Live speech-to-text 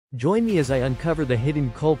Join me as I uncover the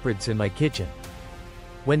hidden culprits in my kitchen.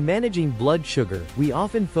 When managing blood sugar, we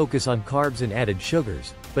often focus on carbs and added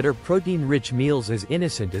sugars, but are protein-rich meals as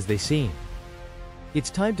innocent as they seem? It's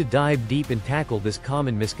time to dive deep and tackle this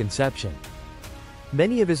common misconception.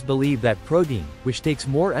 Many of us believe that protein, which takes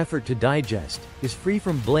more effort to digest, is free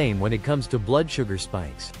from blame when it comes to blood sugar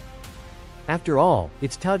spikes. After all,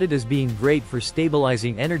 it's touted as being great for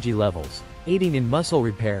stabilizing energy levels, aiding in muscle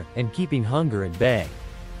repair, and keeping hunger at bay.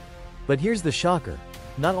 But here's the shocker: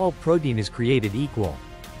 not all protein is created equal.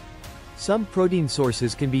 Some protein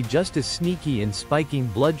sources can be just as sneaky in spiking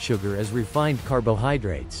blood sugar as refined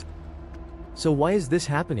carbohydrates. So why is this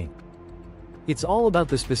happening? It's all about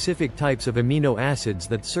the specific types of amino acids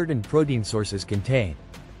that certain protein sources contain.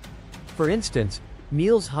 For instance,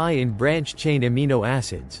 meals high in branched-chain amino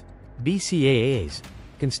acids, BCAAs,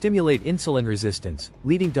 can stimulate insulin resistance,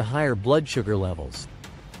 leading to higher blood sugar levels.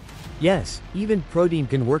 Yes, even protein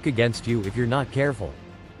can work against you if you're not careful.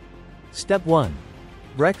 Step 1.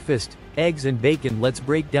 Breakfast, eggs and bacon. Let's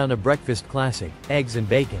break down a breakfast classic, eggs and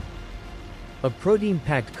bacon. A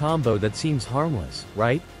protein-packed combo that seems harmless,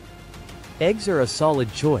 right? Eggs are a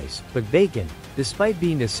solid choice, but bacon, despite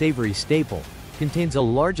being a savory staple, contains a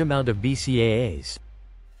large amount of BCAAs.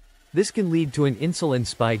 This can lead to an insulin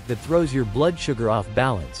spike that throws your blood sugar off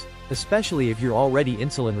balance, especially if you're already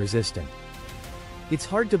insulin resistant. It's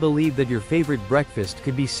hard to believe that your favorite breakfast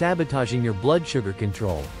could be sabotaging your blood sugar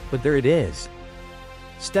control, but there it is.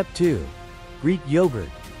 Step 2. Greek yogurt.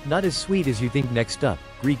 Not as sweet as you think. Next up,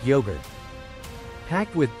 Greek yogurt.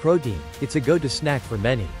 Packed with protein, it's a go-to snack for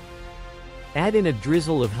many. Add in a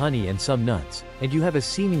drizzle of honey and some nuts, and you have a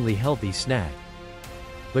seemingly healthy snack.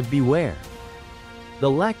 But beware. The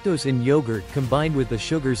lactose in yogurt combined with the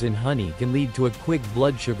sugars in honey can lead to a quick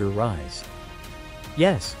blood sugar rise.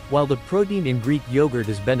 Yes, while the protein in Greek yogurt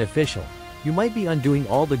is beneficial, you might be undoing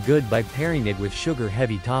all the good by pairing it with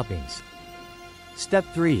sugar-heavy toppings. Step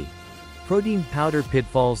 3. Protein powder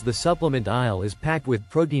pitfalls. The supplement aisle is packed with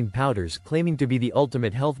protein powders claiming to be the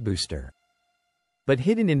ultimate health booster. But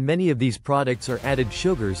hidden in many of these products are added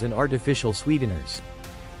sugars and artificial sweeteners.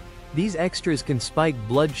 These extras can spike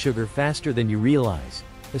blood sugar faster than you realize,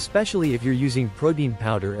 especially if you're using protein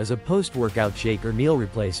powder as a post-workout shake or meal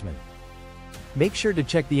replacement. Make sure to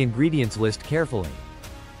check the ingredients list carefully.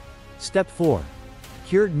 Step 4.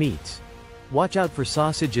 Cured meats. Watch out for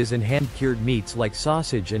sausages and ham. Cured meats like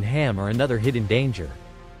sausage and ham are another hidden danger.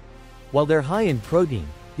 While they're high in protein,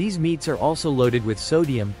 these meats are also loaded with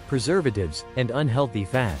sodium, preservatives, and unhealthy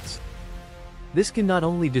fats. This can not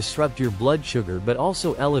only disrupt your blood sugar but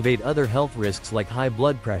also elevate other health risks like high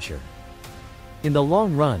blood pressure. In the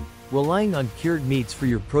long run, relying on cured meats for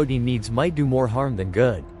your protein needs might do more harm than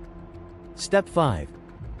good. Step 5.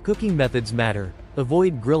 Cooking methods matter.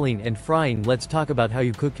 Avoid grilling and frying. Let's talk about how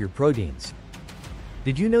you cook your proteins.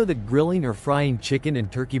 Did you know that grilling or frying chicken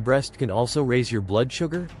and turkey breast can also raise your blood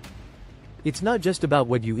sugar? It's not just about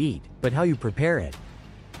what you eat, but how you prepare it.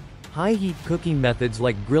 High-heat cooking methods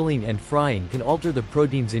like grilling and frying can alter the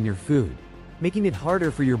proteins in your food, making it harder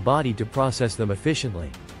for your body to process them efficiently.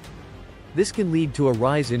 This can lead to a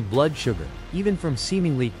rise in blood sugar, even from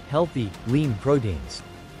seemingly healthy, lean proteins.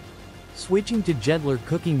 Switching to gentler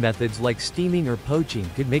cooking methods like steaming or poaching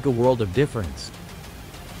could make a world of difference.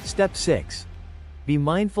 Step 6. Be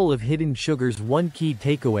mindful of hidden sugars. One key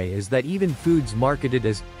takeaway is that even foods marketed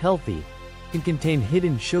as healthy can contain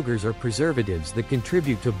hidden sugars or preservatives that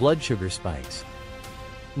contribute to blood sugar spikes.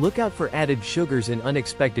 Look out for added sugars in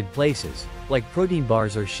unexpected places, like protein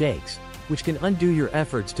bars or shakes, which can undo your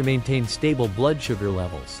efforts to maintain stable blood sugar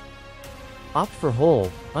levels. Opt for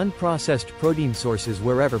whole, unprocessed protein sources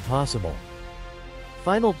wherever possible.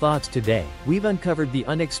 Final thoughts today: we've uncovered the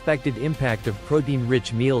unexpected impact of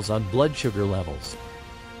protein-rich meals on blood sugar levels.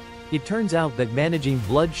 It turns out that managing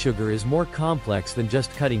blood sugar is more complex than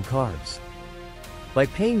just cutting carbs. By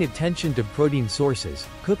paying attention to protein sources,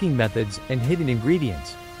 cooking methods, and hidden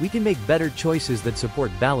ingredients, we can make better choices that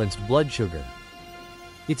support balanced blood sugar.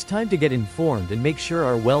 It's time to get informed and make sure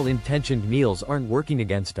our well-intentioned meals aren't working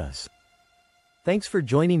against us. Thanks for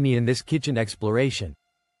joining me in this kitchen exploration.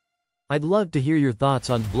 I'd love to hear your thoughts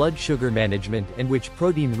on blood sugar management and which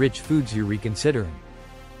protein-rich foods you're reconsidering.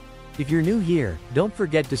 If you're new here, don't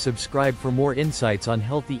forget to subscribe for more insights on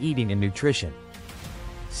healthy eating and nutrition.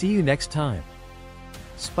 See you next time.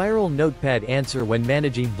 Spiral Notepad answer: when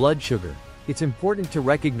managing blood sugar, it's important to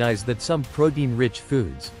recognize that some protein-rich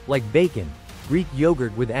foods, like bacon, Greek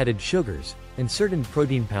yogurt with added sugars, and certain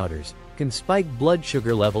protein powders, can spike blood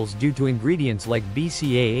sugar levels due to ingredients like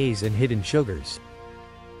BCAAs and hidden sugars.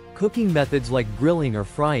 Cooking methods like grilling or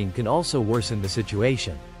frying can also worsen the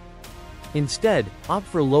situation. Instead, opt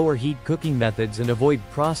for lower heat cooking methods and avoid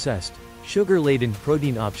processed, sugar-laden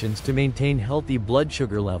protein options to maintain healthy blood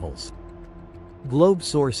sugar levels. Globe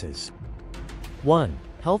sources. 1.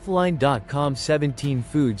 Healthline.com 17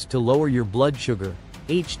 foods to lower your blood sugar.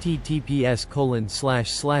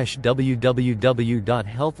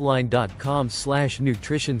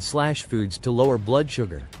 https://www.healthline.com/nutrition/foods to lower blood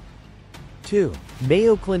sugar. 2.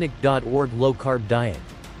 MayoClinic.org low carb diet.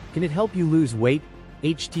 Can it help you lose weight?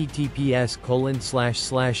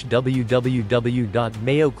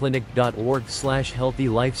 https://www.mayoclinic.org/healthy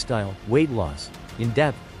lifestyle, weight loss,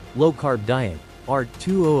 in-depth, low carb diet, art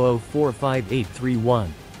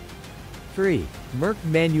 2004581. 3.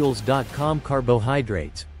 MerckManuals.com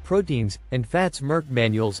carbohydrates, proteins, and fats. Merck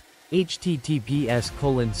Manuals,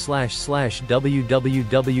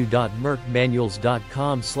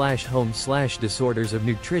 https://www.merckmanuals.com/home/disorders of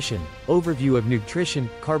nutrition, overview of nutrition,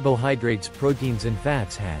 carbohydrates, proteins and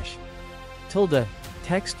fats #.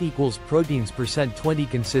 Text equals proteins %20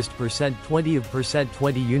 consist %20 of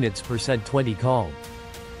 %20 units %20 called.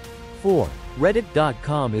 4.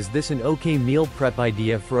 Reddit.com Is this an okay meal prep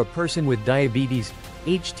idea for a person with diabetes?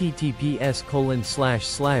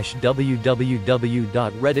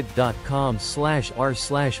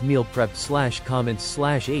 https://www.reddit.com/r/meal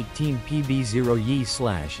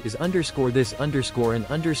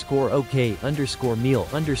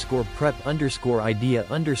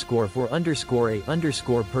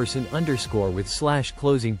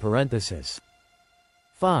parenthesis.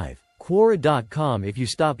 5. Quora.com If you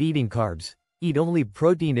stop eating carbs, eat only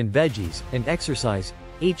protein and veggies, and exercise.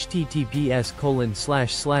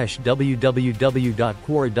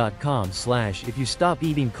 https://www.quora.com/ If you stop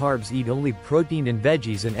eating carbs, eat only protein and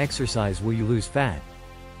veggies and exercise, will you lose fat?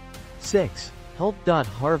 6.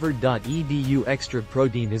 Health.harvard.edu Extra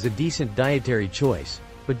protein is a decent dietary choice,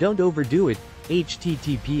 but don't overdo it.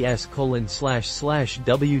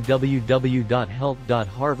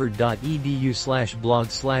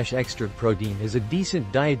 https://www.health.harvard.edu/blog/extra protein is a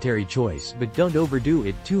decent dietary choice, but don't overdo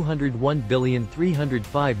it.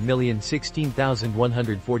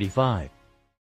 201,305,016,145